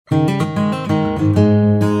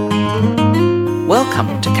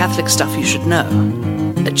Welcome to Catholic Stuff You Should Know,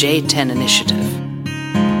 a J10 initiative.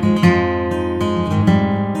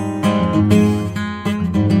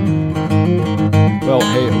 Well,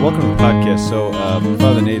 hey, welcome to the podcast. So,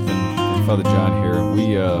 Father Nathan and Father John here.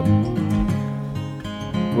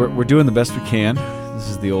 We're doing the best we can. This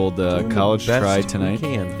is the old college try tonight.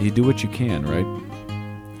 You do what you can, right?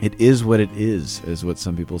 It is what it is what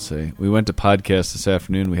some people say. We went to podcast this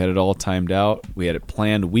afternoon. We had it all timed out. We had it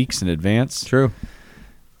planned weeks in advance. True.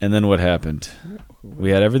 And then what happened? We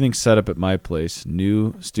had everything set up at my place.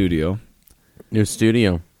 New studio.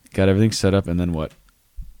 Got everything set up, and then what?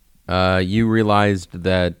 You realized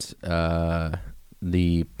that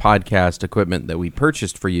the podcast equipment that we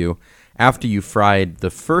purchased for you, after you fried the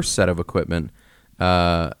first set of equipment,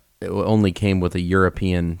 it only came with a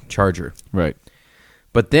European charger. Right.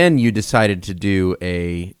 But then you decided to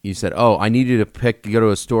you said, I need you to go to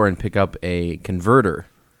a store and pick up a converter.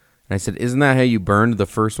 And I said, isn't that how you burned the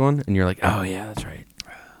first one? And you're like, oh, yeah, that's right.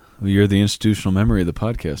 Well, you're the institutional memory of the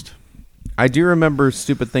podcast. I do remember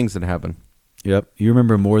stupid things that happen. Yep. You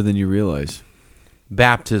remember more than you realize.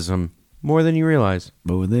 Baptism. More than you realize.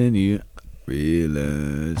 More than you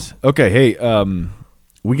realize. Okay, hey,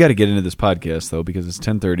 we got to get into this podcast, though, because it's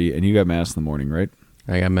 10:30, and you got Mass in the morning, right?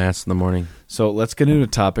 I got Mass in the morning. So let's get into a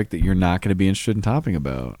topic that you're not going to be interested in talking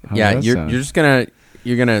about. You're just gonna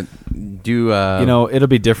do it'll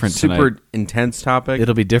be different super tonight. Intense topic.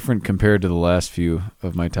 It'll be different compared to the last few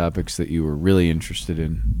of my topics that you were really interested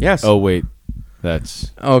in. Yes. Oh wait,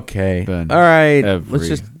 that's okay. All right. Let's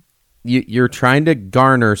just. You're trying to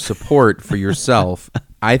garner support for yourself.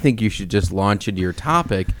 I think you should just launch into your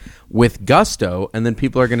topic with gusto, and then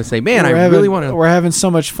people are going to say, man, really want to... We're having so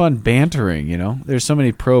much fun bantering, There's so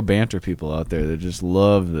many pro-banter people out there that just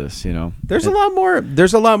love this, There's a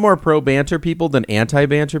lot more pro-banter people than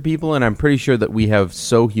anti-banter people, and I'm pretty sure that we have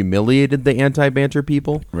so humiliated the anti-banter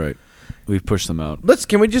people. Right. We've pushed them out.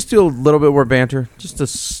 Can we just do a little bit more banter? Just a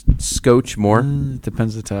scotch more? It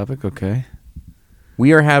depends the topic, okay.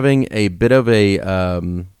 We are having a bit of a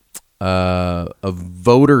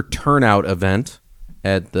voter turnout event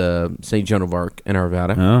at the St. Joan of Arc in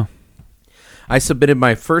Arvada. Oh. I submitted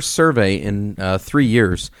my first survey in 3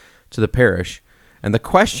 years to the parish, and the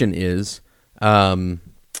question is, St.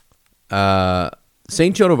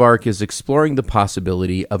 Joan of Arc is exploring the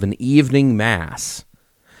possibility of an evening mass.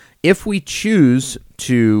 If we choose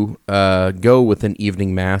to go with an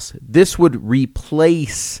evening mass, this would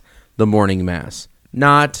replace the morning mass,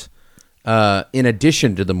 not in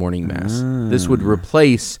addition to the morning mass. This would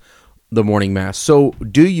replace the morning mass. So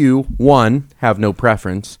do you, 1, have no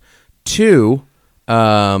preference, 2,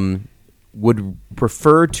 would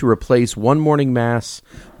prefer to replace one morning mass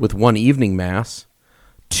with one evening mass,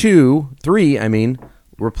 3,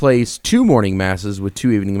 replace 2 morning masses with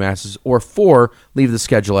 2 evening masses, or 4, leave the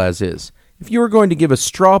schedule as is? If you were going to give a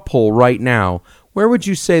straw poll right now, where would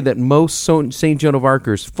you say that most St. Joan of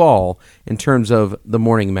Arcers fall in terms of the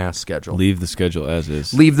morning mass schedule? Leave the schedule as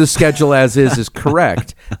is. Leave the schedule as is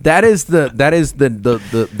correct. That is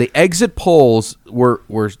the exit polls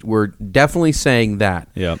were definitely saying that.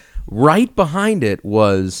 Yeah. Right behind it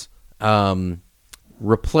was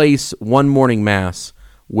replace one morning mass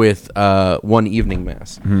with one evening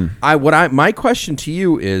mass. My question to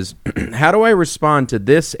you is, how do I respond to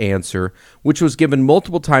this answer, which was given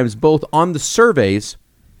multiple times both on the surveys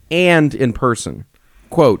and in person?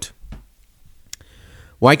 Quote,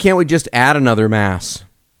 why can't we just add another mass?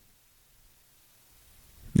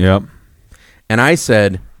 Yep. And I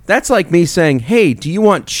said, that's like me saying, hey, do you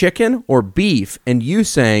want chicken or beef? And you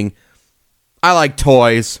saying, I like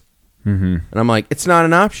toys. Mm-hmm. And I'm like, it's not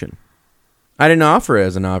an option. I didn't offer it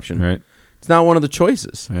as an option. Right. It's not one of the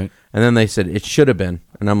choices. Right. And then they said, it should have been.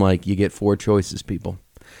 And I'm like, you get 4 choices, people.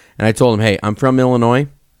 And I told them, hey, I'm from Illinois.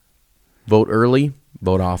 Vote early,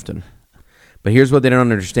 vote often. But here's what they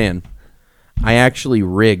don't understand. I actually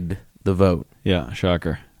rigged the vote. Yeah,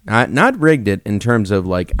 shocker. Not rigged it in terms of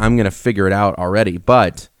like, I'm going to figure it out already,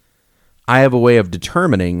 but I have a way of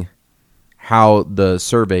determining how the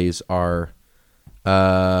surveys are,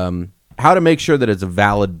 how to make sure that it's a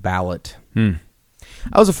valid ballot. I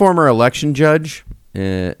was a former election judge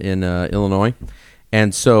in Illinois,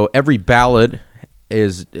 and so every ballot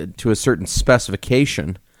is to a certain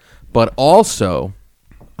specification, but also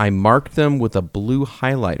I marked them with a blue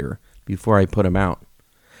highlighter before I put them out.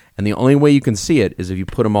 And the only way you can see it is if you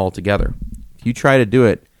put them all together. If you try to do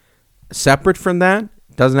it separate from that,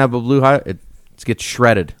 doesn't have a blue highlight, it gets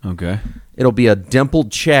shredded. Okay. It'll be a dimpled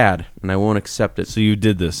Chad, and I won't accept it. So you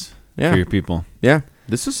did this for your people. Yeah.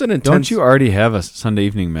 This is an intense... Don't you already have a Sunday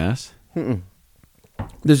evening mass? Mm-mm.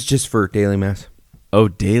 This is just for daily mass. Oh,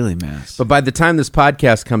 daily mass. But by the time this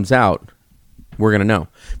podcast comes out, we're going to know.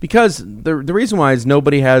 Because the reason why is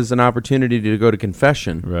nobody has an opportunity to go to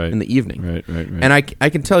confession in the evening. Right. And I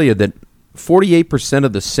can tell you that 48%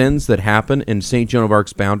 of the sins that happen in St. Joan of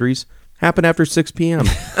Arc's boundaries happen after 6 p.m.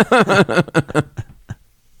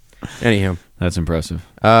 Anyhow. That's impressive.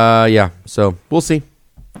 Yeah, so we'll see.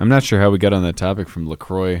 I'm not sure how we got on that topic from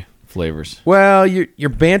LaCroix flavors. Well, your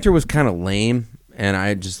banter was kind of lame, and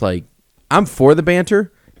I just I'm for the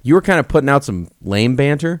banter. You were kind of putting out some lame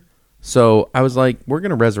banter, so I was like, we're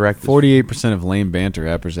going to resurrect this. 48% of lame banter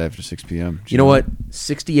happens after 6 p.m. You know what?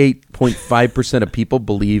 68.5% of people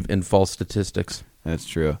believe in false statistics. That's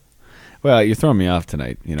true. Well, you're throwing me off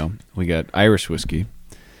tonight. We got Irish whiskey.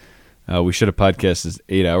 We should have podcasted this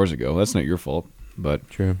 8 hours ago. That's not your fault, but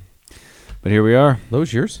true. But here we are.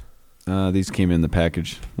 Those yours? These came in the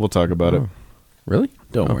package. We'll talk about it. Really?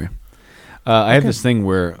 Don't worry. I have this thing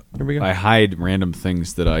where I hide random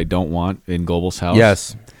things that I don't want in Goebel's house.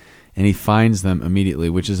 Yes. And he finds them immediately,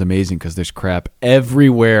 which is amazing because there's crap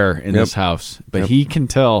everywhere in this house. But he can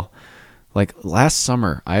tell. Like last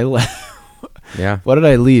summer, I left. Yeah. What did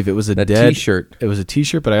I leave? It was a dead T-shirt. It was a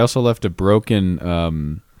T-shirt, but I also left a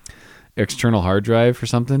broken external hard drive or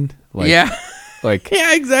something. Yeah,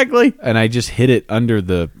 exactly. And I just hid it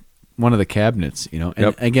under one of the cabinets,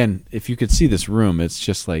 And again, if you could see this room, it's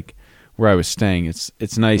just like where I was staying.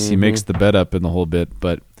 It's nice. He makes the bed up in the whole bit,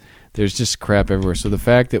 but there's just crap everywhere. So the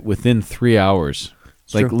fact that within 3 hours,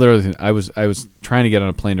 literally, I was trying to get on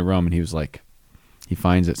a plane to Rome, and he was like, he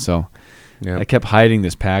finds it. So I kept hiding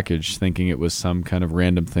this package, thinking it was some kind of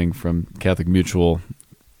random thing from Catholic Mutual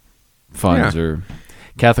Funds or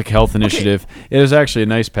Catholic Health Initiative. It was actually a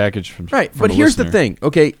nice package from but here's the thing.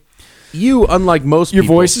 Okay, you, unlike most your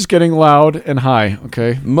people, voice is getting loud and high.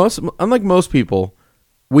 Okay, unlike most people,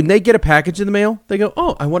 when they get a package in the mail, they go,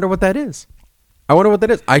 "Oh, I wonder what that is.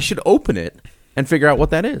 I should open it and figure out what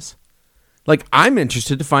that is." Like, I'm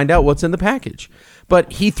interested to find out what's in the package.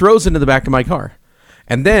 But he throws it into the back of my car,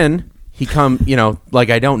 and then he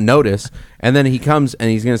I don't notice, and then he comes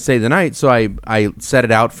and he's going to stay the night, so I set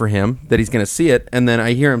it out for him that he's going to see it, and then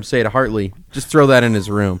I hear him say to Hartley, just throw that in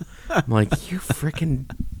his room. I'm like, you freaking...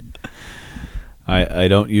 I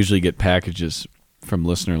don't usually get packages from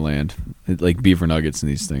listener land, like beaver nuggets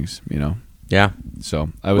and these things, Yeah. So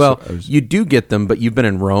I was... you do get them, but you've been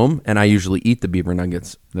in Rome, and I usually eat the beaver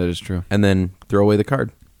nuggets. That is true. And then throw away the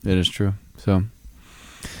card. That is true. So...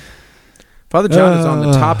 Father John is on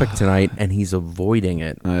the topic tonight, and he's avoiding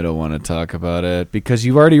it. I don't want to talk about it because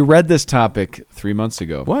you've already read this topic 3 months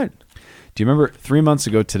ago. What? Do you remember 3 months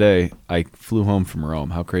ago today, I flew home from Rome?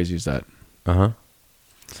 How crazy is that? Uh-huh.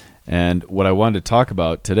 And what I wanted to talk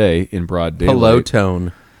about today in broad daylight...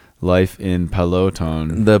 Pelotone. Life in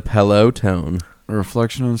Pelotone. The Pelotone. A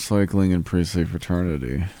reflection on cycling and priestly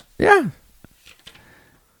fraternity. Yeah.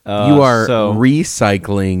 You are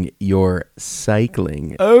recycling your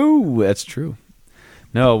cycling. Oh, that's true.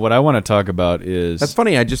 No, what I want to talk about is... That's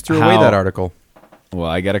funny. I just threw away that article. Well,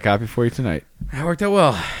 I got a copy for you tonight. That worked out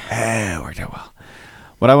well.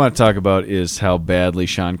 What I want to talk about is how badly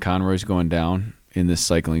Sean Conroy's going down in this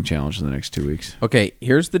cycling challenge in the next 2 weeks. Okay,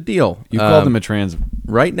 here's the deal. You called him a trans...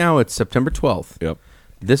 Right now, it's September 12th. Yep.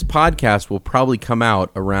 This podcast will probably come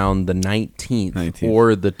out around the 19th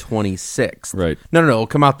or the 26th. Right. No, it'll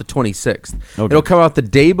come out the 26th. Okay. It'll come out the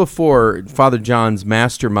day before Father John's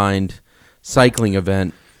mastermind cycling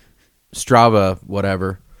event, Strava,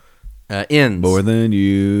 whatever, ends. More than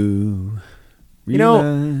you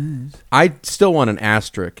realize. I still want an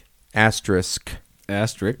asterisk.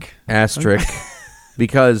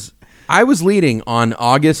 Because I was leading on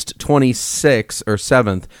August 26th or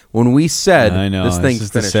 7th when we said this thing's this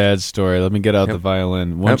is finished. the sad story. Let me get out the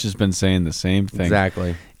violin. Wunsch has been saying the same thing.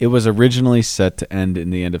 Exactly. It was originally set to end in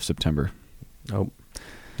the end of September. Oh,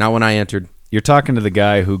 not when I entered. You're talking to the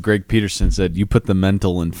guy who Greg Peterson said, you put the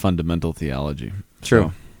mental in fundamental theology.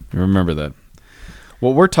 True. So, remember that.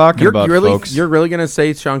 What we're talking about, folks... You're really going to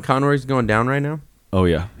say Sean Conroy's going down right now? Oh,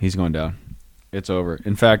 yeah. He's going down. It's over.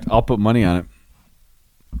 In fact, I'll put money on it.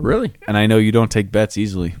 Really? And I know you don't take bets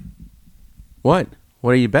easily. What?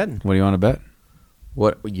 What are you betting? What do you want to bet?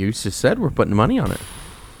 What you just said, we're putting money on it.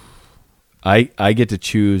 I get to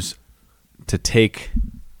choose to take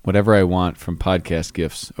whatever I want from podcast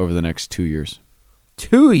gifts over the next 2 years.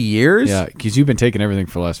 2 years? Yeah, because you've been taking everything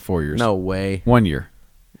for the last 4 years. No way. 1 year.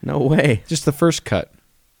 No way. Just the first cut.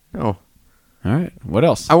 No. All right. What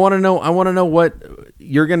else? I want to know what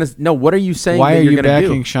you're going to... No, what are you saying Why that are you're you going to do?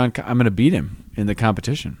 backing Sean? I'm going to beat him in the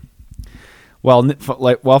competition.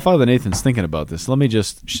 While Father Nathan's thinking about this, let me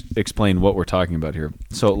just explain what we're talking about here.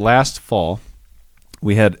 So last fall,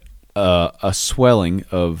 we had a swelling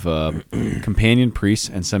of companion priests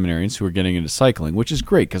and seminarians who are getting into cycling, which is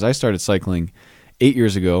great because I started cycling 8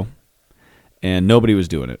 years ago, and nobody was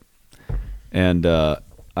doing it. And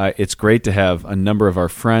it's great to have a number of our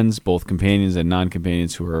friends, both companions and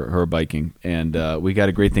non-companions, who are biking, and we got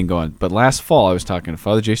a great thing going. But last fall, I was talking to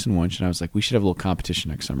Father Jason Wunsch, and I was like, we should have a little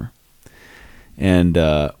competition next summer. And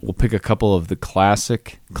we'll pick a couple of the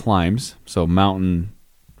classic climbs, so mountain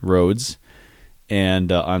roads.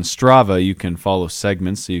 And on Strava, you can follow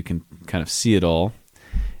segments, so you can kind of see it all.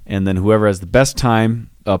 And then whoever has the best time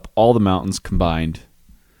up all the mountains combined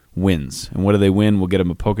wins. And what do they win? We'll get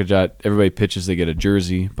them a polka dot. Everybody pitches. They get a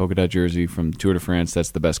jersey, polka dot jersey from Tour de France.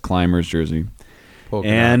 That's the best climber's jersey.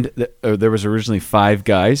 And there was originally 5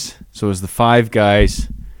 guys. So it was the 5 guys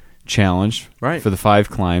challenge for the 5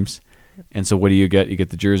 climbs. And so what do you get? You get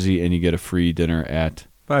the jersey and you get a free dinner at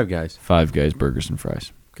Five Guys. Five Guys Burgers and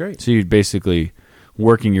Fries. Great. So you're basically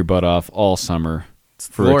working your butt off all summer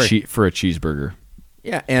for a cheeseburger.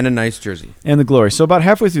 Yeah, and a nice jersey. And the glory. So about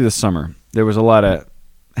halfway through the summer, there was a lot of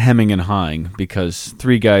hemming and hawing because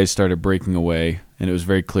 3 guys started breaking away, and it was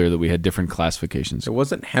very clear that we had different classifications. It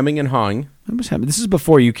wasn't hemming and hawing. It was hemming. This is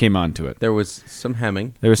before you came onto it. There was some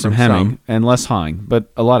hemming. There was some hemming and less hawing,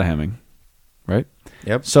 but a lot of hemming, right?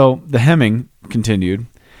 Yep. So the hemming continued,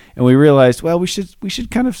 and we realized, well, we should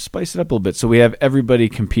kind of spice it up a little bit. So we have everybody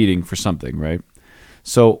competing for something, right?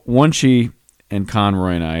 So Wunschie and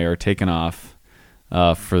Conroy and I are taking off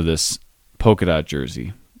for this polka dot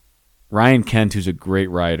jersey. Ryan Kent, who's a great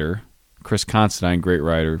rider, Chris Constantine, great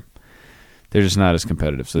rider, they're just not as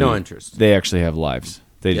competitive. So no interest. They actually have lives.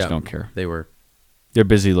 They just don't care. They're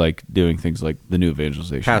busy like doing things like the new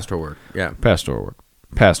evangelization. Pastoral work. Yeah. Pastoral work.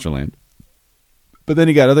 Pastorland. But then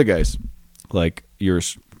you got other guys like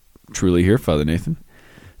yours truly here, Father Nathan,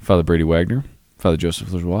 Father Brady Wagner, Father Joseph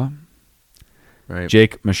Lajoie, right.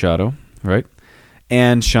 Jake Machado, right?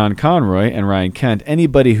 And Sean Conroy and Ryan Kent.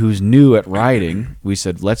 Anybody who's new at riding, we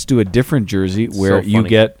said, let's do a different jersey where you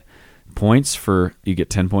get points you get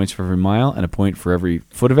 10 points for every mile and a point for every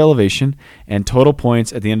foot of elevation, and total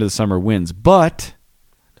points at the end of the summer wins. But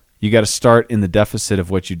you got to start in the deficit of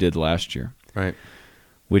what you did last year. Right.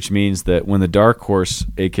 Which means that when the dark horse,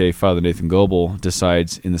 a.k.a. Father Nathan Goebel,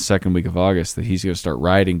 decides in the second week of August that he's going to start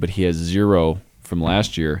riding, but he has 0 from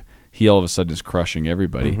last year, he all of a sudden is crushing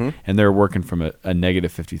everybody, and they're working from a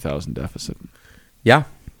negative 50,000 deficit. Yeah.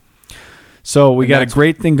 So we got a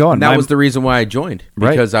great thing going. And that was the reason why I joined,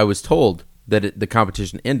 because I was told that the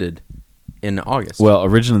competition ended in August. Well,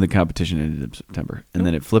 originally the competition ended in September, and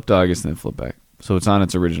then it flipped August and then flipped back. So it's on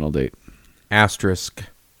its original date. Asterisk.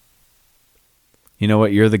 You know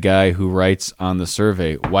what? You're the guy who writes on the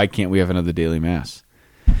survey, why can't we have another daily mass?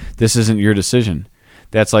 This isn't your decision.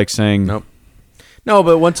 That's like saying, nope. No,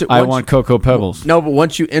 but once I want Cocoa Pebbles. No, but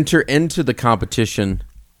once you enter into the competition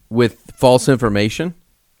with false information,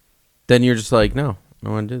 then you're just like, no, I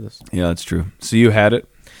don't want to do this. Yeah, that's true. So you had it?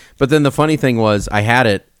 But then the funny thing was I had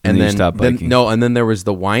it, and then you stopped biking. And then there was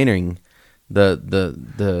the whining,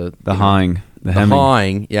 the hawing. The hemming.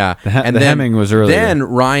 Hawing, yeah. The hemming was earlier. Then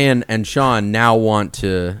Ryan and Sean now want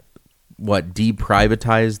to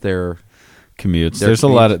deprivatize their commutes. There's a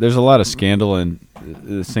lot of scandal, and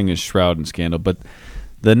this thing is shrouded in scandal. But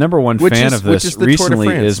the number one fan of this recently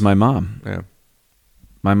is my mom. Yeah.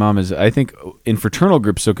 My mom is, I think, in fraternal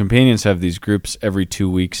groups. So companions have these groups every 2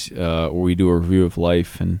 weeks where we do a review of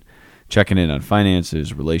life and checking in on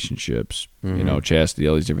finances, relationships, chastity,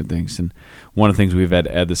 all these different things. And one of the things we've had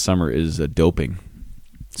to add this summer is doping.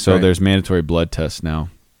 So there's mandatory blood tests now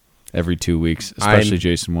every 2 weeks, especially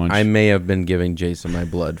Jason Wunsch. I may have been giving Jason my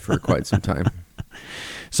blood for quite some time.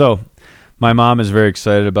 So my mom is very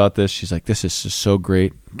excited about this. She's like, this is just so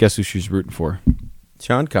great. Guess who she's rooting for?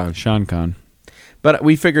 Sean Conn. Sean Conn. But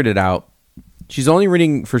we figured it out. She's only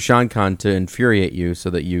rooting for Sean Conn to infuriate you so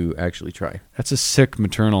that you actually try. That's a sick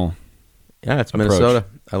maternal Yeah, it's approach. Minnesota.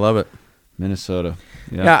 I love it. Minnesota.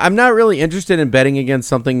 Yeah, I'm not really interested in betting against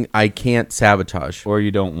something I can't sabotage or you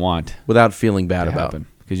don't want without feeling bad about.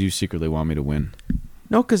 Because you secretly want me to win.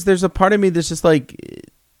 No, because there's a part of me that's just like,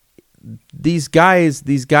 these guys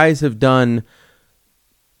have done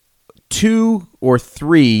 2 or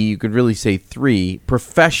 3, you could really say 3,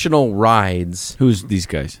 professional rides. Who's these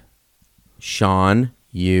guys? Sean,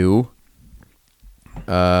 you,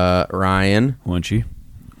 Ryan. Wunschie.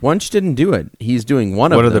 Wunsch didn't do it. He's doing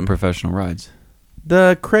one of them. What are the professional rides?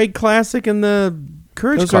 The Craig Classic and the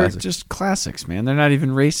Courage Classic. Those are just classics, man. They're not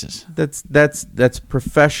even races. That's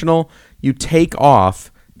professional. You take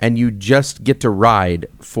off and you just get to ride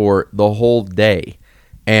for the whole day,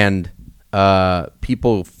 and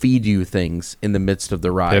people feed you things in the midst of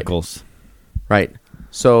the ride. Pickles. Right.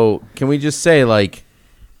 So can we just say, like,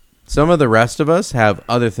 some of the rest of us have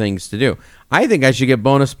other things to do? I think I should get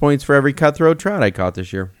bonus points for every cutthroat trout I caught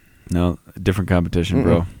this year. No, different competition,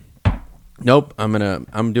 bro. Nope,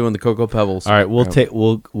 I'm doing the Cocoa Pebbles. All right,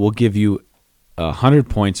 we'll give you 100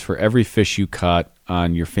 points for every fish you caught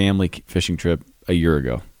on your family fishing trip a year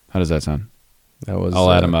ago. How does that sound?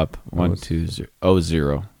 I'll add them up. 1, 2,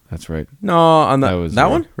 0. That's right. No, on that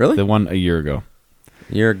one? Really? The one a year ago.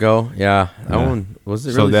 A year ago, yeah. That one was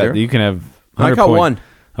it really zero? You can have. I caught one.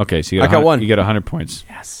 Okay, so you got one. You get 100 points.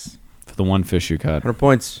 Yes. For the one fish you caught. 100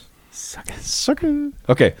 points. Sucker.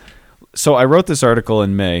 Okay, so I wrote this article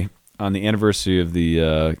in May on the anniversary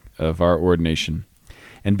of our ordination,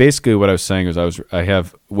 and basically what I was saying is I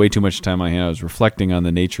have way too much time on my hand. I was reflecting on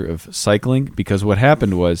the nature of cycling, because what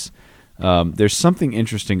happened was there's something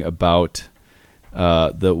interesting about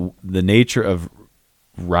the nature of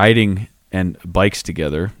riding and bikes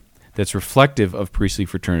together that's reflective of priestly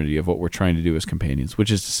fraternity, of what we're trying to do as companions, which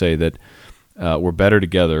is to say that we're better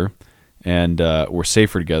together, and we're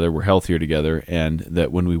safer together, we're healthier together, and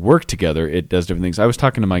that when we work together, it does different things. I was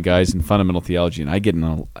talking to my guys in fundamental theology, and I get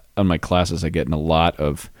on my classes, I get in a lot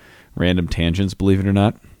of random tangents, believe it or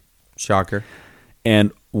not. Shocker.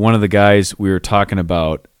 And one of the guys, we were talking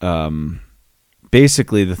about,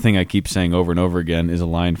 basically the thing I keep saying over and over again is a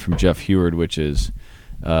line from Jeff Heward, which is,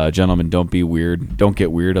 gentlemen, don't be weird. Don't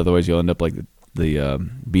get weird, otherwise you'll end up like the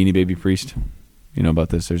Beanie Baby priest. You know about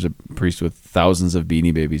this? There's a priest with thousands of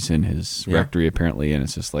Beanie Babies in his rectory, apparently, and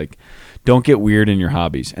it's just like, don't get weird in your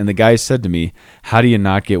hobbies. And the guy said to me, how do you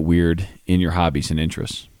not get weird in your hobbies and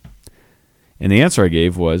interests? And the answer I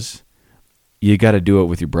gave was, you got to do it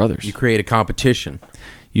with your brothers. You create a competition.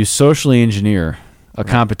 You socially engineer a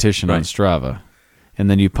competition on Strava, and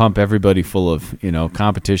then you pump everybody full of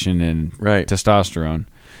competition and testosterone,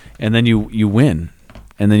 and then you win.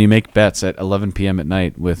 And then you make bets at 11 p.m. at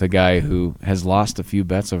night with a guy who has lost a few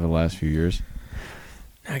bets over the last few years.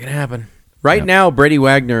 Not going to happen. Right now, Brady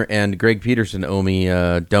Wagner and Greg Peterson owe me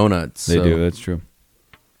donuts. They do, that's true.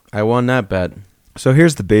 I won that bet. So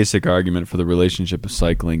here's the basic argument for the relationship of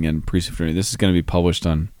cycling and priestly fraternity. This is going to be published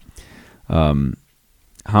on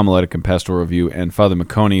Homiletic and Pastoral Review, and Father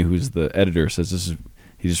McConey, who's the editor, says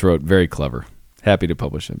he just wrote, very clever. Happy to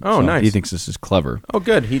publish it. Oh, nice. He thinks this is clever. Oh,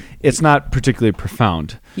 good. It's not particularly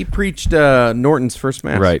profound. He preached Norton's first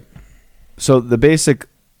mass. Right. So the basic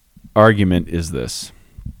argument is this.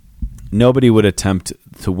 Nobody would attempt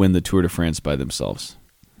to win the Tour de France by themselves.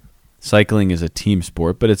 Cycling is a team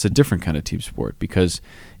sport, but it's a different kind of team sport because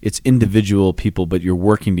it's individual people, but you're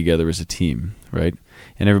working together as a team, right?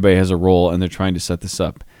 And everybody has a role, and they're trying to set this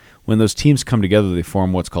up. When those teams come together, they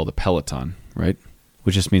form what's called a peloton, right?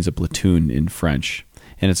 Which just means a platoon in French.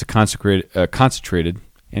 And it's a concentrated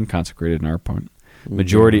in our point,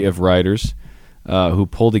 majority of riders who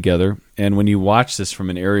pull together. And when you watch this from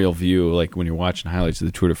an aerial view, like when you're watching highlights of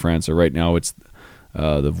the Tour de France, or right now it's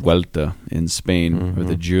the Vuelta in Spain or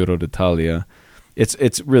the Giro d'Italia,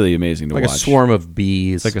 it's really amazing to watch. Like a swarm of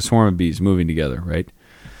bees. It's like a swarm of bees moving together, right?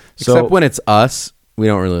 Except when it's us, we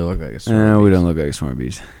don't really look like a swarm of bees. We don't look like a swarm of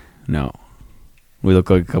bees. No. We look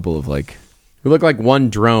like a couple of We look like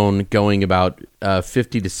one drone going about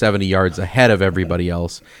 50 to 70 yards ahead of everybody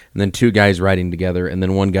else, and then two guys riding together, and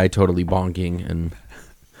then one guy totally bonking. And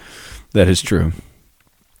that is true.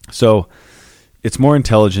 So it's more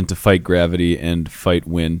intelligent to fight gravity and fight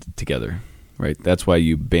wind together, right? That's why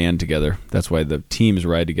you band together. That's why the teams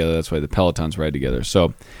ride together. That's why the pelotons ride together.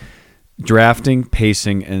 So drafting,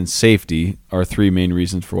 pacing, and safety are three main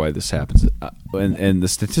reasons for why this happens. And the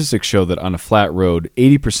statistics show that on a flat road,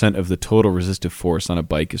 80% of the total resistive force on a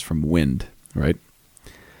bike is from wind, right?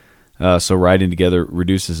 So riding together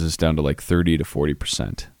reduces this down to like 30 to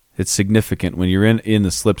 40%. It's significant. When you're in the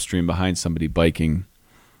slipstream behind somebody biking,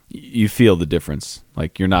 you feel the difference.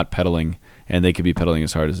 Like you're not pedaling, and they could be pedaling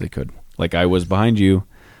as hard as they could. Like I was behind you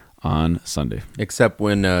on Sunday. Except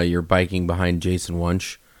when you're biking behind Jason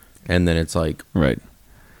Wunsch. And then it's like... Right.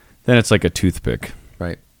 Then it's like a toothpick.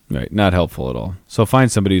 Right. Right. Not helpful at all. So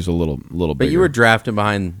find somebody who's a little bigger. But you were drafting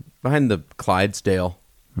behind the Clydesdale.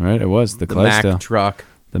 Right, it was. The Clydesdale. Mack truck.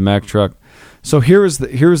 The Mack truck. So here is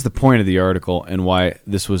the point of the article and why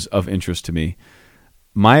this was of interest to me.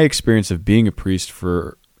 My experience of being a priest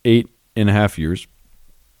for 8.5 years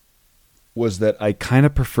was that I kind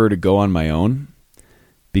of prefer to go on my own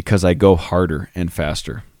because I go harder and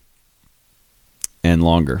faster. And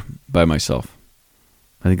longer by myself.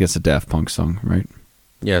 I think that's a Daft Punk song, right?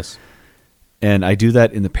 Yes. And I do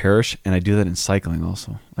that in the parish, and I do that in cycling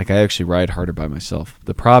also. Like I actually ride harder by myself.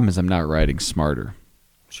 The problem is I'm not riding smarter.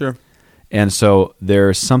 Sure. And so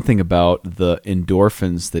there's something about the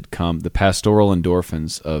endorphins that come, the pastoral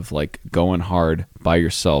endorphins of like going hard by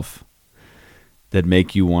yourself, that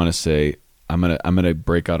make you want to say, I'm gonna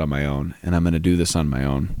break out on my own, and I'm gonna do this on my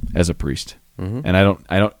own as a priest. Mm-hmm. And I don't.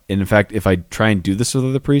 And in fact, if I try and do this with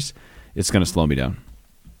other priests, it's gonna slow me down.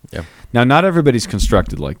 Yeah. Now, not everybody's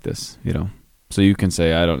constructed like this, So you can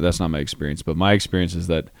say that's not my experience, but my experience is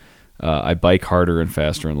that I bike harder and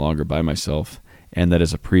faster and longer by myself, and that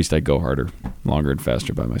as a priest I go harder, longer and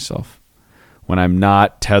faster by myself. When I'm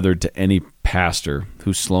not tethered to any pastor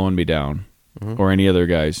who's slowing me down, or any other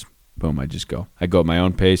guys, boom, I just go. I go at my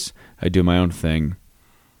own pace. I do my own thing,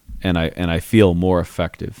 and I feel more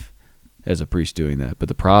effective as a priest doing that. But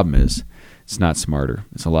the problem is, it's not smarter.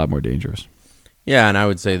 It's a lot more dangerous. Yeah, and I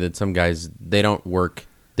would say that some guys they don't work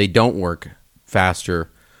faster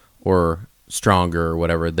or stronger or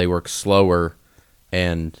whatever. They work slower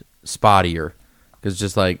and spottier, because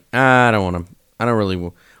just like I don't really.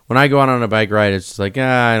 When I go out on a bike ride, it's just like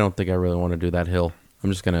I don't think I really want to do that hill. I'm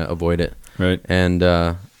just gonna avoid it. Right. And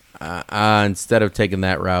instead of taking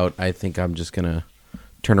that route, I think I'm just gonna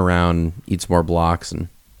turn around, eat some more blocks, and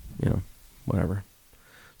whatever.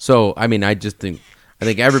 So I mean, I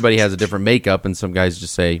think everybody has a different makeup, and some guys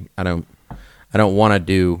just say, I don't want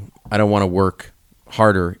to work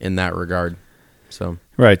harder in that regard. So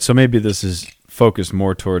right. So maybe this is focused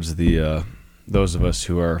more towards the those of us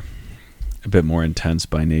who are a bit more intense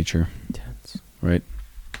by nature. Right.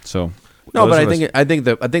 So no, but I think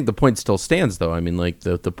the point still stands, though. I mean, like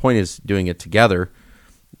the point is doing it together.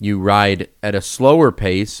 You ride at a slower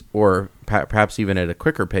pace, or perhaps even at a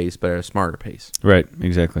quicker pace, but at a smarter pace. Right.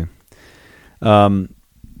 Exactly.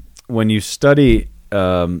 When you study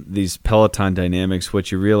these Peloton dynamics,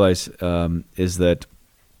 what you realize is that,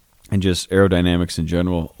 and just aerodynamics in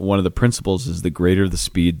general, one of the principles is the greater the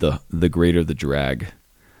speed, the greater the drag.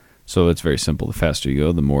 So it's very simple. The faster you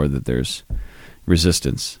go, the more that there's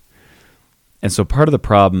resistance. And so part of the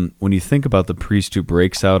problem, when you think about the priest who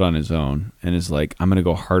breaks out on his own and is like, I'm going to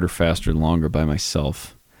go harder, faster, and longer by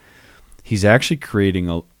myself, he's actually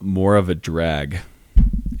creating more of a drag.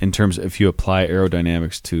 In terms of, if you apply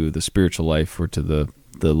aerodynamics to the spiritual life or to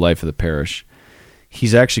the life of the parish,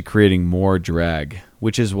 he's actually creating more drag,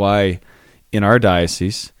 which is why in our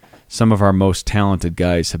diocese, some of our most talented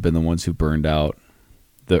guys have been the ones who burned out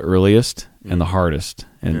the earliest and the hardest,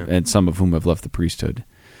 and some of whom have left the priesthood.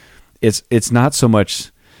 It's not so much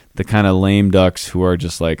the kind of lame ducks who are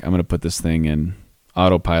just like, I'm going to put this thing in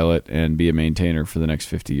autopilot and be a maintainer for the next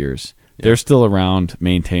 50 years. Yeah. They're still around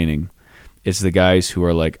maintaining. It's the guys who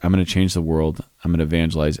are like, I'm going to change the world. I'm going to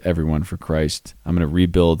evangelize everyone for Christ. I'm going to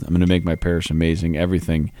rebuild. I'm going to make my parish amazing,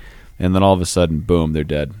 everything. And then all of a sudden, boom, they're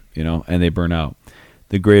dead, and they burn out.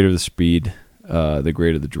 The greater the speed, the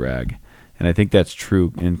greater the drag. And I think that's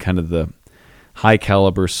true in kind of the high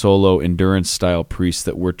caliber solo endurance style priests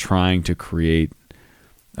that we're trying to create,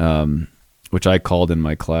 which I called in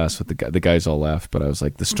my class with the guys all laughed, but I was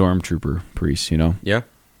like the stormtrooper priests, Yeah.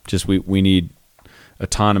 Just we need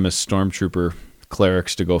autonomous stormtrooper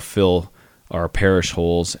clerics to go fill our parish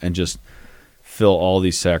holes and just fill all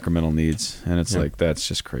these sacramental needs. And it's like, that's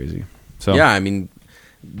just crazy. So yeah, I mean,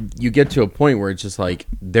 you get to a point where it's just like,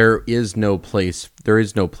 there is no place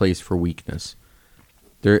for weakness.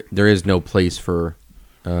 There is no place for,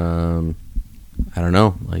 I don't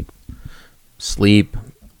know, like sleep,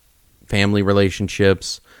 family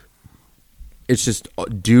relationships. It's just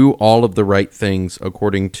do all of the right things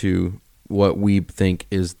according to what we think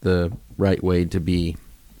is the right way to be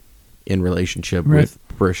in relationship with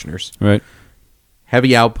parishioners. Right.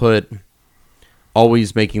 Heavy output,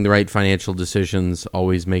 always making the right financial decisions,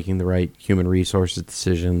 always making the right human resources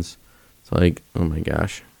decisions. It's like, oh my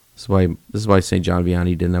gosh. This is why St. John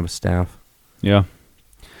Vianney didn't have a staff. Yeah.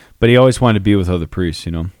 But he always wanted to be with other priests,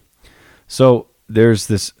 So there's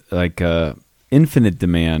this infinite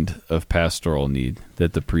demand of pastoral need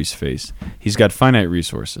that the priests face. He's got finite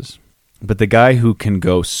resources. But the guy who can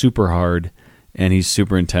go super hard and he's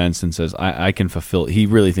super intense and says, I can fulfill, he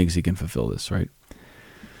really thinks he can fulfill this, right?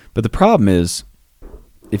 But the problem is,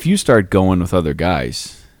 if you start going with other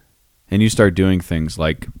guys and you start doing things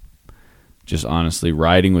like just honestly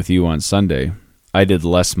riding with you on Sunday, I did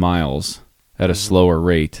less miles at a slower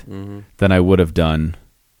rate than I would have done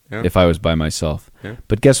if I was by myself. Yeah.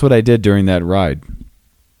 But guess what I did during that ride?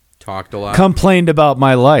 Talked a lot. Complained about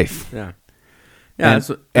my life. Yeah. Yeah,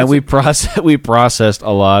 and we processed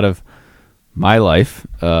a lot of my life,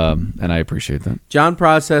 and I appreciate that. John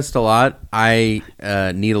processed a lot. I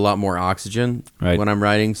need a lot more oxygen when I'm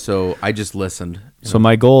riding, so I just listened. So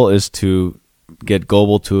my goal is to get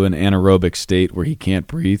Goebel to an anaerobic state where he can't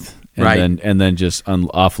breathe, and then just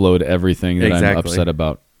offload everything that I'm upset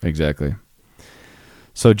about. Exactly.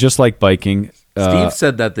 So just like biking, Steve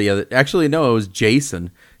said that actually, no, it was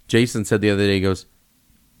Jason. Jason said the other day, he goes,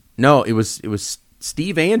 no, it was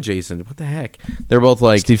Steve and Jason. What the heck? They're both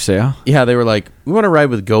like Steve Sayah? Yeah, they were like, we want to ride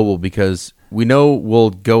with Goebel because we know we'll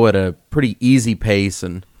go at a pretty easy pace,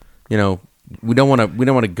 and we don't want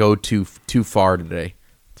to go too far today.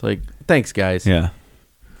 It's like, thanks, guys. Yeah,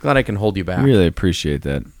 glad I can hold you back. I really appreciate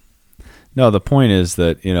that. No, the point is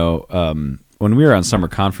that when we were on summer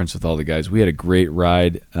conference with all the guys, we had a great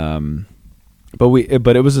ride.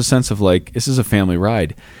 But it was a sense of like, this is a family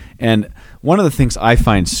ride. And one of the things I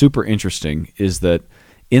find super interesting is that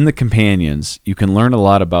in the companions, you can learn a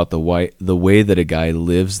lot about the way that a guy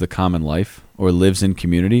lives the common life or lives in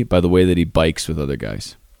community by the way that he bikes with other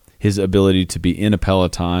guys. His ability to be in a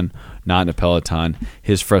peloton, not in a peloton,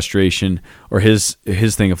 his frustration, or his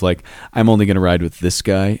thing of like, I'm only going to ride with this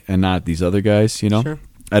guy and not these other guys, Sure.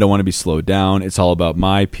 I don't want to be slowed down. It's all about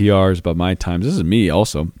my PRs, about my times. This is me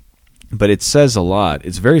also. But it says a lot.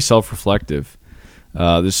 It's very self-reflective.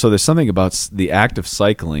 There's something about the act of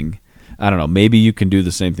cycling. I don't know. Maybe you can do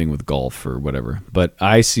the same thing with golf or whatever. But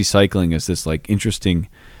I see cycling as this like interesting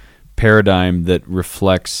paradigm that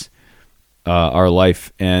reflects our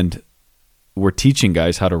life, and we're teaching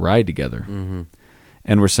guys how to ride together. Mm-hmm.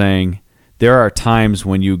 And we're saying there are times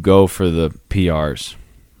when you go for the PRs,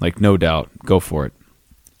 like no doubt, go for it.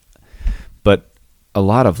 But a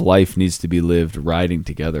lot of life needs to be lived riding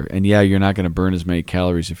together. And yeah, you're not going to burn as many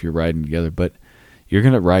calories if you're riding together, but you're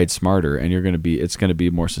going to ride smarter, and it's going to be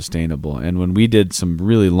more sustainable. And when we did some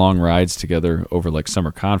really long rides together over like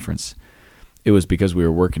summer conference, it was because we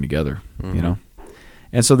were working together, Mm-hmm.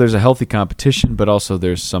 And so there's a healthy competition, but also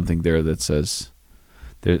there's something there that says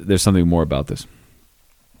there's something more about this.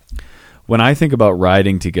 When I think about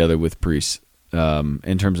riding together with priests,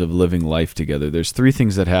 in terms of living life together, there's three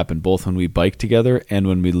things that happen both when we bike together and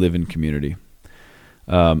when we live in community.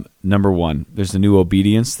 Number one, there's a new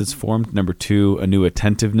obedience that's formed. Number two, a new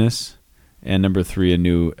attentiveness. And number three,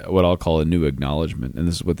 what I'll call a new acknowledgement. And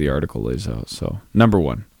this is what the article lays out. So number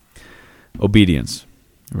one, obedience,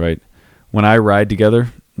 right? When I ride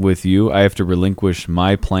together with you, I have to relinquish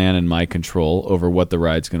my plan and my control over what the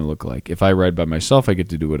ride's going to look like. If I ride by myself, I get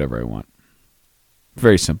to do whatever I want.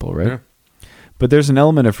 Very simple, right? Yeah. But there's an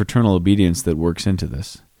element of fraternal obedience that works into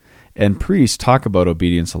this. And priests talk about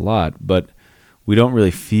obedience a lot, but we don't really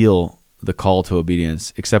feel the call to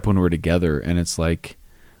obedience except when we're together. And it's like,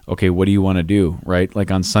 okay, what do you want to do, right?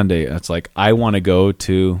 Like on Sunday, it's like, I want to go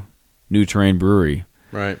to New Terrain Brewery.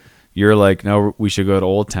 Right. You're like, no, we should go to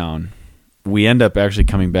Old Town. We end up actually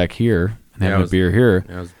coming back here and having a beer here.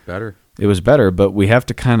 Yeah, it was better. It was better, but we have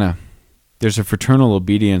to there's a fraternal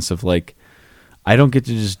obedience of like, I don't get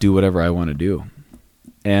to just do whatever I want to do.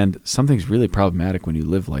 And something's really problematic when you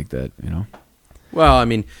live like that, Well, I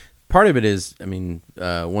mean, part of it is,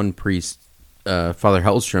 one priest, Father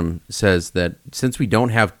Hellstrom, says that since we don't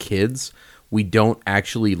have kids, we don't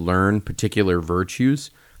actually learn particular virtues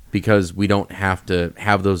because we don't have to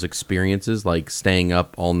have those experiences like staying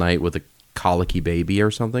up all night with a colicky baby or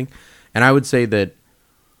something. And I would say that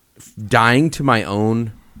dying to my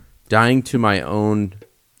own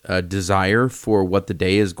desire for what the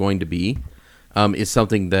day is going to be is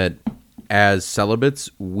something that as celibates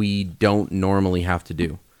we don't normally have to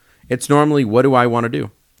do. It's normally, what do I want to do?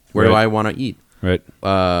 Where do I want to eat? Right.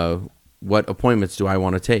 What appointments do I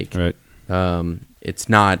want to take? Right. It's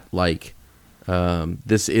not like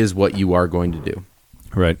this is what you are going to do.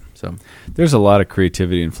 Right. So there's a lot of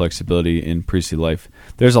creativity and flexibility in priestly life.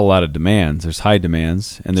 There's a lot of demands. There's high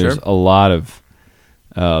demands, and there's a lot of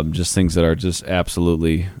just things that are just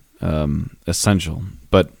absolutely essential.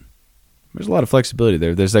 But there's a lot of flexibility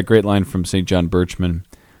there. There's that great line from St. John Birchman,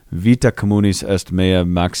 Vita communis est mea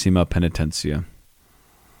maxima penitentia.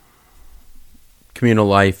 Communal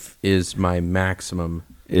life is my maximum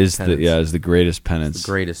is the greatest penance. It's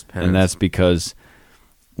the greatest penance. And that's because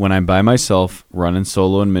when I'm by myself, running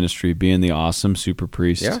solo in ministry, being the awesome super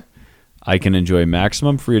priest, I can enjoy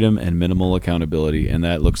maximum freedom and minimal accountability, and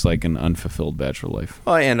that looks like an unfulfilled bachelor life.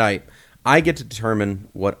 Oh, and I get to determine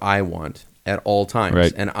what I want at all times,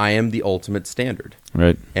 right. And I am the ultimate standard.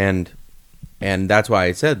 Right. And that's why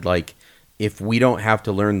I said, like, if we don't have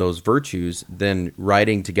to learn those virtues, then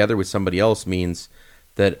riding together with somebody else means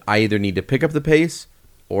that I either need to pick up the pace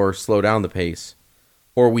or slow down the pace,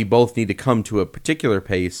 or we both need to come to a particular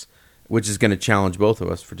pace, which is going to challenge both of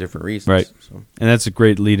us for different reasons. Right. So. And that's a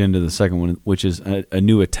great lead into the second one, which is a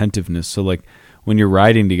new attentiveness. So, like, when you're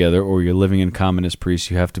riding together or you're living in common as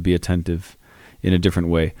priests, you have to be attentive in a different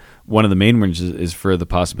way. One of the main ones is for the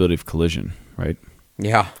possibility of collision, right?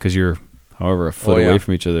 Yeah. Because you're, however, a foot away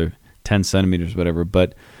from each other, 10 centimeters, whatever.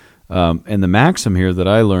 But, and the maxim here that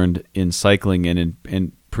I learned in cycling and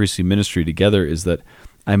in priestly ministry together is that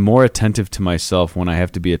I'm more attentive to myself when I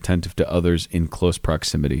have to be attentive to others in close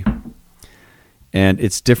proximity. And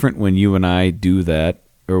it's different when you and I do that,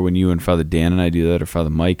 or when you and Father Dan and I do that, or Father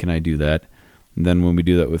Mike and I do that, than when we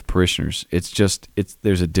do that with parishioners.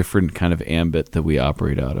 There's a different kind of ambit that we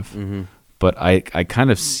operate out of. Mm-hmm. But I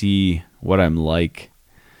kind of see what I'm like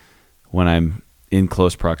when I'm in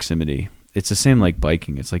close proximity. It's the same like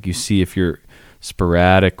biking. It's like you see if you're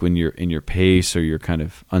sporadic when you're in your pace, or you're kind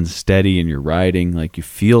of unsteady in your riding, like you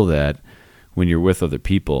feel that when you're with other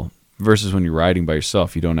people, versus when you're riding by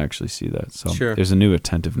yourself, you don't actually see that. So There's a new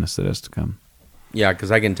attentiveness that has to come. Yeah,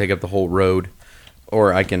 because I can take up the whole road,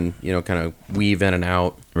 or I can, kind of weave in and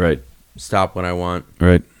out. Right. Stop when I want.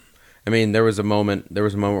 Right. I mean, there was a moment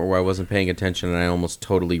where I wasn't paying attention, and I almost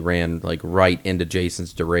totally ran like right into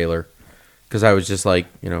Jason's derailleur, because I was just like,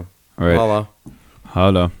 right.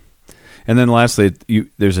 Hello. And then lastly,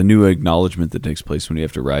 there's a new acknowledgement that takes place when you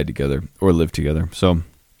have to ride together or live together. So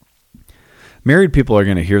married people are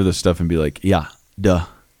going to hear this stuff and be like, yeah, duh.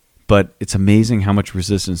 But it's amazing how much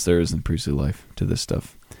resistance there is in priestly life to this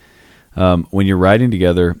stuff. When you're riding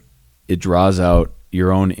together, it draws out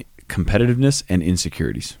your own competitiveness and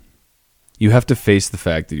insecurities. You have to face the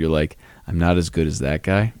fact that you're like, I'm not as good as that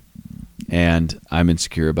guy, and I'm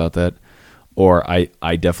insecure about that. Or I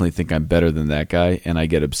definitely think I'm better than that guy, and I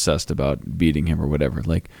get obsessed about beating him or whatever.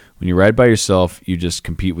 Like when you ride by yourself, you just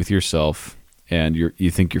compete with yourself, and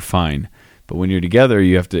you think you're fine. But when you're together,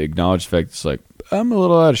 you have to acknowledge the fact it's like, I'm a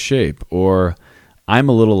little out of shape, or I'm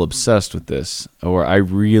a little obsessed with this, or I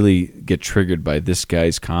really get triggered by this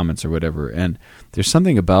guy's comments or whatever. And there's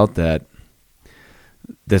something about that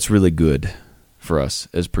that's really good for us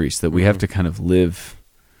as priests, that we have to kind of live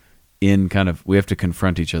we have to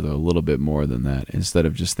confront each other a little bit more than that, instead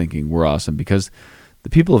of just thinking we're awesome, because the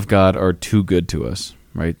people of God are too good to us,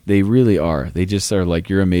 right? They really are. They just are like,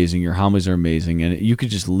 you're amazing, your homilies are amazing, and you could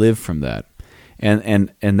just live from that.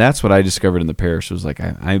 And that's what I discovered in the parish, was like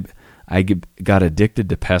I got addicted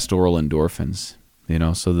to pastoral endorphins,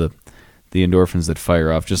 so the endorphins that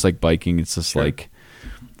fire off, just like biking, it's just like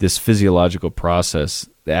this physiological process,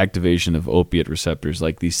 the activation of opiate receptors,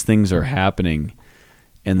 like these things are happening,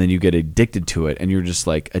 and then you get addicted to it, and you're just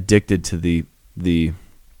like addicted to the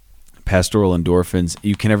pastoral endorphins.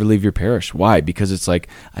 You can never leave your parish. Why? Because it's like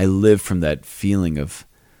I live from that feeling of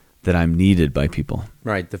that I'm needed by people.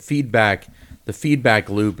 Right. The feedback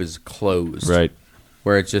loop is closed. Right.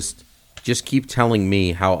 Where it's just keep telling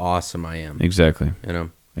me how awesome I am. Exactly.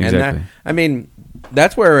 Exactly. And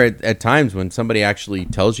that's where at times when somebody actually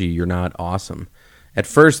tells you you're not awesome, at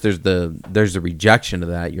first there's the rejection of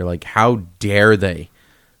that. You're like, how dare they?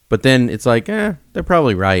 But then it's like, they're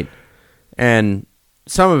probably right, and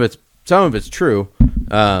some of it's true.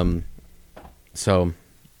 So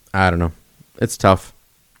I don't know. It's tough.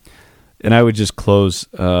 And I would just close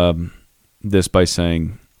this by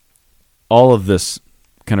saying, all of this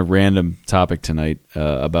kind of random topic tonight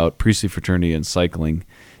about priestly fraternity and cycling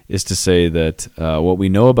is to say that what we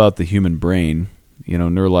know about the human brain,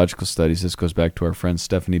 neurological studies, this goes back to our friend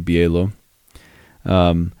Stephanie Bielo,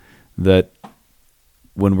 that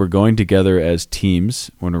when we're going together as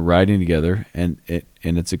teams, when we're riding together, and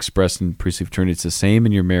it's expressed in priestly fraternity, it's the same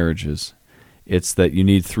in your marriages. It's that you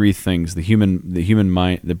need three things. The human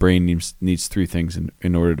mind, the brain needs three things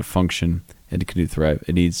in order to function and to continue to thrive.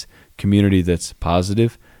 It needs community that's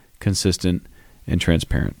positive, consistent, and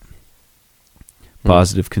transparent.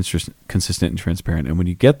 Positive, consistent, and transparent. And when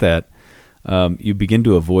you get that, you begin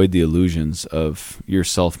to avoid the illusions of your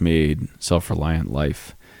self-made, self-reliant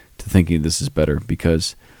life, to thinking this is better,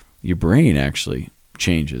 because your brain actually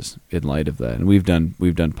changes in light of that. And we've done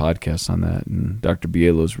podcasts on that, and Dr.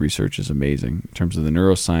 Bielo's research is amazing in terms of the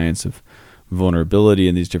neuroscience of vulnerability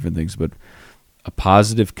and these different things. But a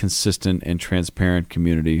positive, consistent, and transparent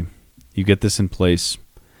community, you get this in place,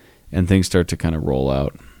 and things start to kind of roll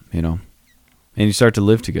out, and you start to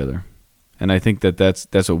live together. And I think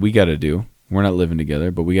that's what we got to do. We're not living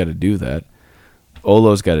together, but we got to do that.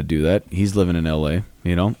 Olo's got to do that. He's living in L.A.,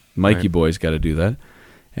 Mikey Boy's got to do that.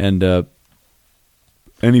 And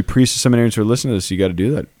any priests or seminarians who are listening to this, you got to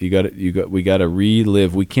do that. We got to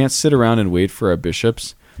relive. We can't sit around and wait for our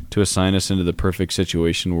bishops to assign us into the perfect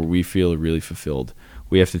situation where we feel really fulfilled.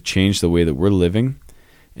 We have to change the way that we're living,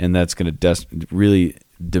 and that's going to really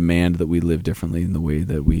demand that we live differently in the way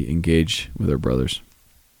that we engage with our brothers.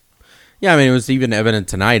 Yeah, it was even evident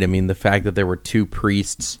tonight. The fact that there were two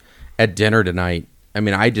priests at dinner tonight,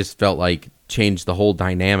 I just felt like changed the whole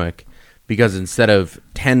dynamic, because instead of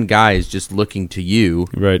 10 guys just looking to you,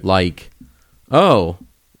 Right. like, oh,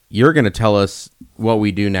 you're going to tell us what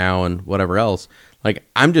we do now and whatever else. Like,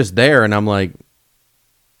 I'm just there, and I'm like,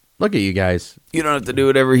 look at you guys. You don't have to do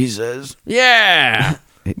whatever he says. Yeah.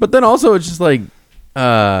 But then also it's just like,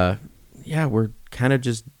 yeah, we're kind of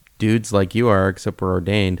just dudes like you are, except we're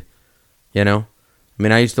ordained, you know? I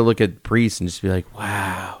mean, I used to look at priests and just be like,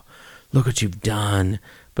 wow, look what you've done.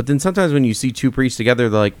 But then sometimes when you see two priests together,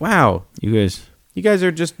 they're like, wow, You guys.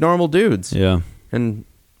 are just normal dudes. Yeah. And,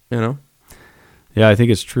 you know? Yeah, I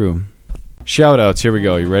think it's true. Shout outs. Here we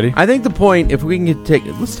go. You ready? I think the point, if we can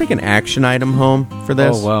let's take an action item home for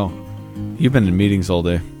this. Oh, wow. You've been in meetings all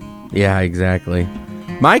day. Yeah, exactly.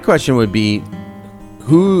 My question would be,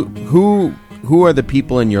 who are the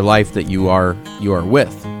people in your life that you are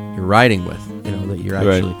with, you're riding with, you know, that you're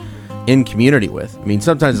actually in community with? I mean,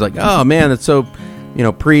 sometimes it's like, oh man, that's so, you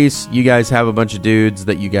know, priests, you guys have a bunch of dudes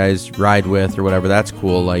that you guys ride with or whatever. That's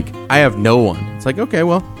cool. Like, I have no one. It's like, okay,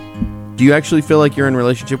 well, do you actually feel like you're in a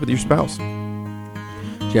relationship with your spouse? Do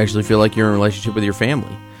you actually feel like you're in a relationship with your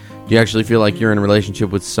family? Do you actually feel like you're in a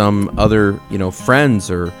relationship with some other, you know, friends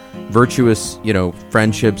or virtuous, you know,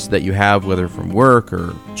 friendships that you have, whether from work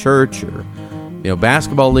or church or, you know,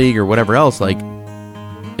 basketball league or whatever else? Like,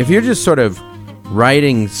 if you're just sort of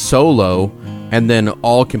riding solo and then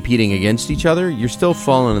all competing against each other, you're still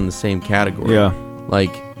falling in the same category. Yeah.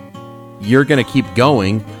 Like, you're going to keep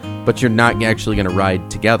going, but you're not actually going to ride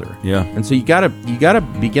together. Yeah. And so you gotta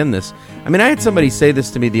begin this. I mean, I had somebody say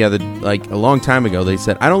this to me a long time ago. They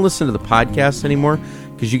said, I don't listen to the podcast anymore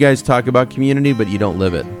because you guys talk about community, but you don't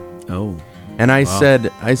live it. Oh. And I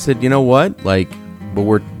said, you know what? Like, but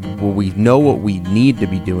we know what we need to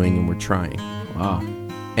be doing, and we're trying. Wow.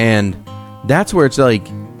 And that's where it's like,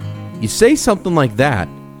 you say something like that,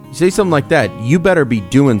 you better be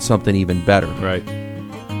doing something even better. Right.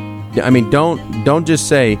 I mean, don't just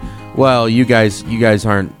say, well, you guys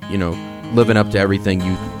aren't, you know, living up to everything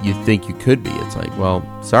you think you could be. It's like, well,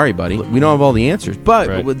 sorry, buddy, we don't have all the answers.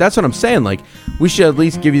 But that's what I'm saying. Like, we should at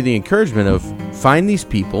least give you the encouragement of find these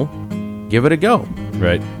people, give it a go.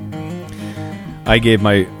 Right. I gave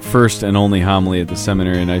my first and only homily at the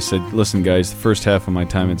seminary, and I said, listen, guys, the first half of my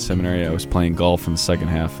time in seminary, I was playing golf, and the second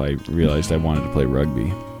half, I realized I wanted to play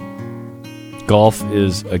rugby. Golf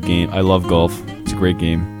is a game. I love golf. It's a great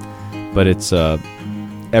game. But it's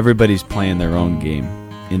everybody's playing their own game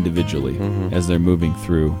individually as they're moving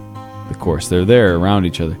through the course. They're there around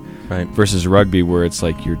each other. Right. Versus rugby, where it's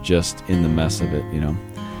like you're just in the mess of it, you know.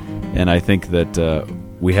 And I think that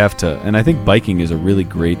we have to, and I think biking is a really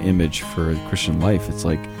great image for Christian life. It's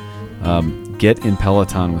like get in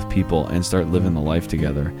Peloton with people and start living the life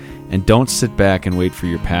together. And don't sit back and wait for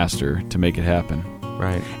your pastor to make it happen.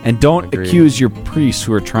 Right. And don't accuse your priests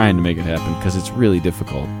who are trying to make it happen, because it's really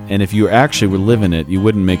difficult. And if you actually were living it, you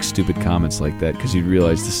wouldn't make stupid comments like that, because you'd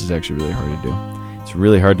realize this is actually really hard to do. It's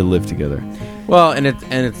really hard to live together. Well, and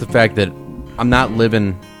it's the fact that I'm not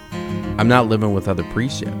living with other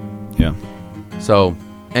priests yet. Yeah. So,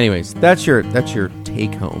 anyways, that's your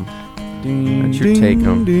take home. Ding, That's your take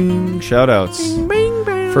home. Ding. Shout outs.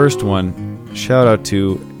 First one, shout out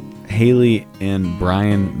to Haley and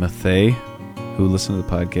Brian Mathey, who listen to the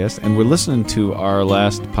podcast, and we're listening to our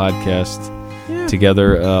last podcast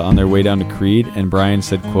together on their way down to Creed, and Brian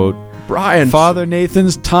said, quote, Brian, Father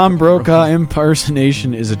Nathan's Tom Brokaw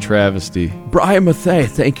impersonation is a travesty. Brian Mathey,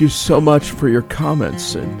 thank you so much for your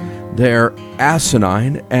comments. They're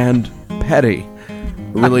asinine and petty.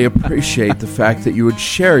 Really appreciate the fact that you would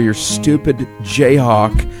share your stupid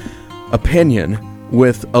Jayhawk opinion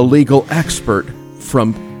with a legal expert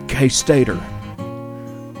from K-Stater.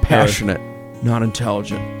 Passionate, not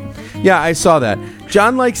intelligent. Yeah, I saw that.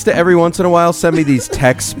 John likes to every once in a while send me these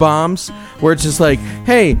text bombs where it's just like,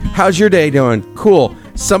 hey, how's your day doing? Cool.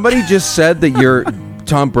 Somebody just said that your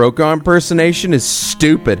Tom Brokaw impersonation is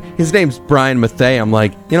stupid. His name's Brian Mathey. I'm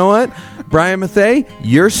like, you know what? Brian Mathey,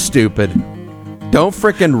 you're stupid. Don't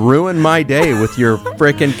frickin' ruin my day with your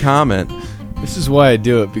frickin' comment. This is why I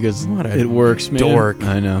do it, because it works, man. Dork.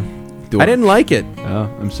 I know. Dork. I didn't like it. Oh,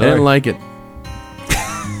 I'm sorry. I didn't like it.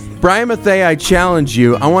 Brian Mathey, I challenge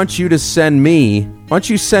you. I want you to send me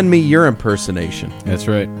your impersonation. That's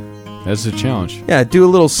right. That's a challenge. Yeah, do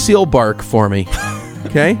a little seal bark for me.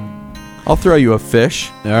 Okay? I'll throw you a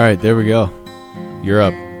fish. All right, there we go. You're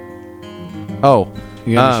up. Oh.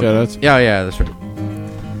 You got any shout-outs? Yeah, that's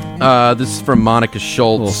right. This is from Monica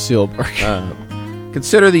Schultz. A little seal bark.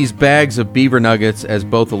 Consider these bags of beaver nuggets as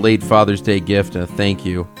both a late Father's Day gift and a thank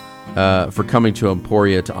you for coming to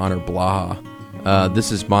Emporia to honor Blaha.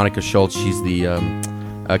 This is Monica Schultz. She's the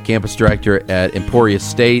campus director at Emporia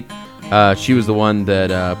State. She was the one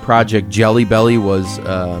that Project Jelly Belly was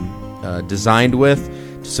designed with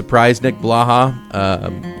to surprise Nick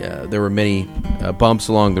Blaha. There were many bumps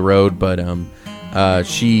along the road, but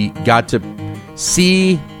she got to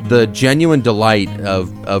see the genuine delight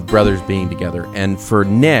of brothers being together. And for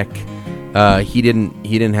Nick, he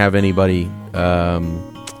didn't have anybody.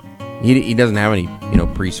 He doesn't have any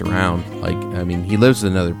priests around. Like, I mean, he lives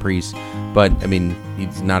with another priest, but I mean,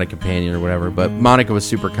 he's not a companion or whatever. But Monica was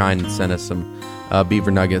super kind and sent us some beaver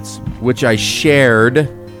nuggets, which I shared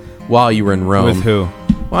while you were in Rome. With who?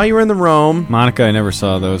 While you were in the Rome. Monica, I never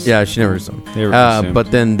saw those. Yeah, she never saw them. They were consumed.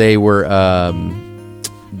 But then they were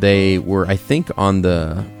I think on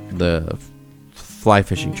the fly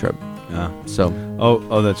fishing trip. So.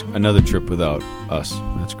 Oh, that's another trip without us.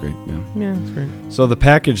 That's great. Yeah, that's great. So the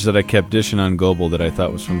package that I kept dishing on Goebel that I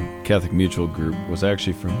thought was from Catholic Mutual Group was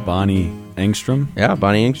actually from Bonnie Engstrom. Yeah,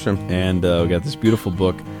 Bonnie Engstrom. And we got this beautiful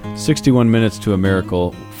book, 61 Minutes to a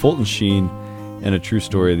Miracle, Fulton Sheen, and a true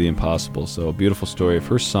story of the impossible. So a beautiful story of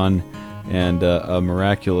her son and a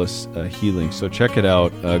miraculous healing. So check it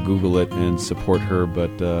out, Google it, and support her.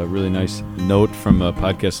 But really nice note from a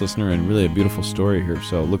podcast listener, and really a beautiful story here.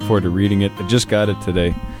 So look forward to reading it. I just got it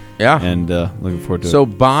today. Yeah. And looking forward to it. So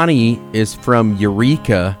Bonnie is from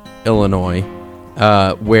Eureka, Illinois,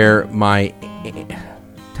 where my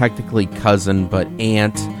technically cousin, but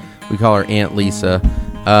aunt, we call her Aunt Lisa,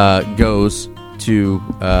 goes to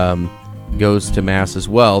Mass as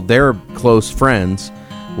well. They're close friends.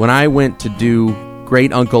 When I went to do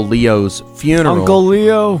Great Uncle Leo's funeral... Uncle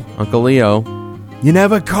Leo, you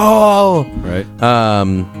never call! Right.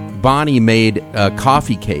 Bonnie made a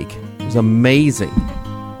coffee cake. It was amazing.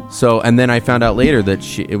 So, and then I found out later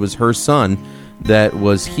that it was her son that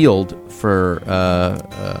was healed for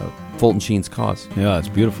Fulton Sheen's cause. Yeah, it's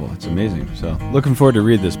beautiful. It's amazing. So, looking forward to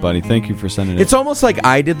read this, buddy. Thank you for sending it. It's almost like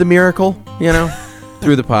I did the miracle,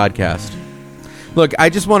 through the podcast. Look, I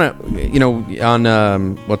just want to,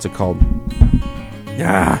 on, what's it called?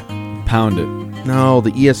 Pound it. No,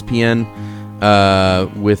 the ESPN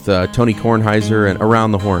with Tony Kornheiser and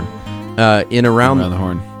Around the Horn. Around the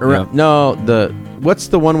Horn. Yep. No, what's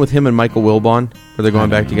the one with him and Michael Wilbon where they're going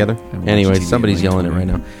back together? Anyways, somebody's yelling it right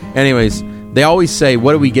now. Anyways, they always say,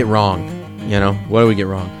 "What do we get wrong?" What do we get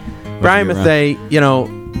wrong? Brian Mathey,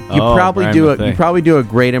 you probably do a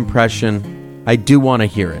great impression. I do want to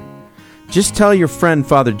hear it. Just tell your friend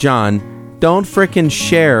Father John, don't frickin'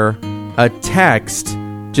 share a text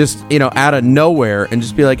just, out of nowhere and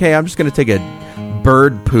just be like, hey, I'm just going to take a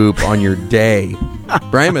bird poop on your day.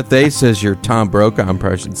 Brian Mathey says your Tom Brokaw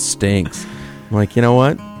impression stinks. I'm like, you know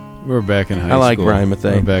what? We're back in high school. I like Brian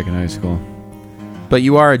Mathey. We're back in high school. But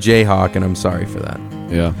you are a Jayhawk, and I'm sorry for that.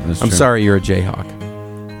 Yeah, that's true. I'm sorry you're a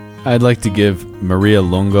Jayhawk. I'd like to give Maria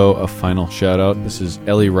Longo a final shout-out. This is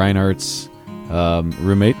Ellie Reinhardt's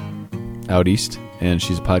roommate out east, and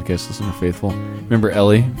she's a podcast listener, faithful. Remember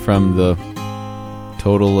Ellie from the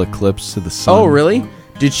total eclipse of the sun? Oh, really?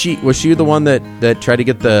 Was she the one that tried to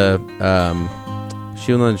get the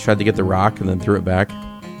she was the one that tried to get the rock and then threw it back?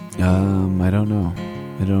 I don't know.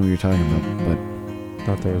 I don't know what you're talking about, but I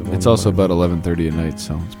thought there was one. It's also about 11:30 at night,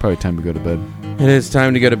 so it's probably time to go to bed. It is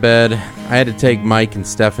time to go to bed. I had to take Mike and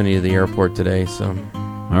Stephanie to the airport today, so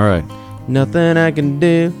all right. Nothing I can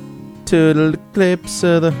do to the eclipse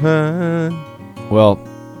of the sun. Well,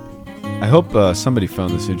 I hope somebody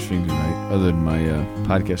found this interesting tonight, other than my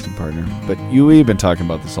podcasting partner. But we've been talking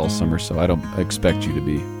about this all summer, so I don't expect you to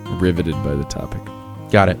be riveted by the topic.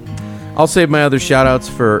 Got it. I'll save my other shout-outs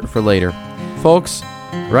for later. Folks,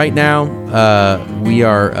 right now,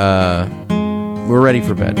 we're ready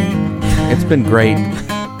for bed. It's been great.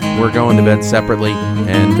 We're going to bed separately,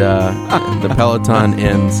 and the Peloton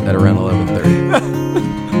ends at around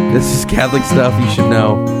 11:30. This is Catholic Stuff You Should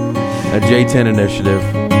Know, a J10 initiative,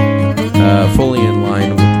 fully in line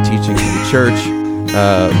with the teachings of the Church.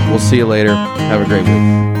 We'll see you later. Have a great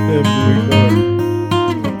week.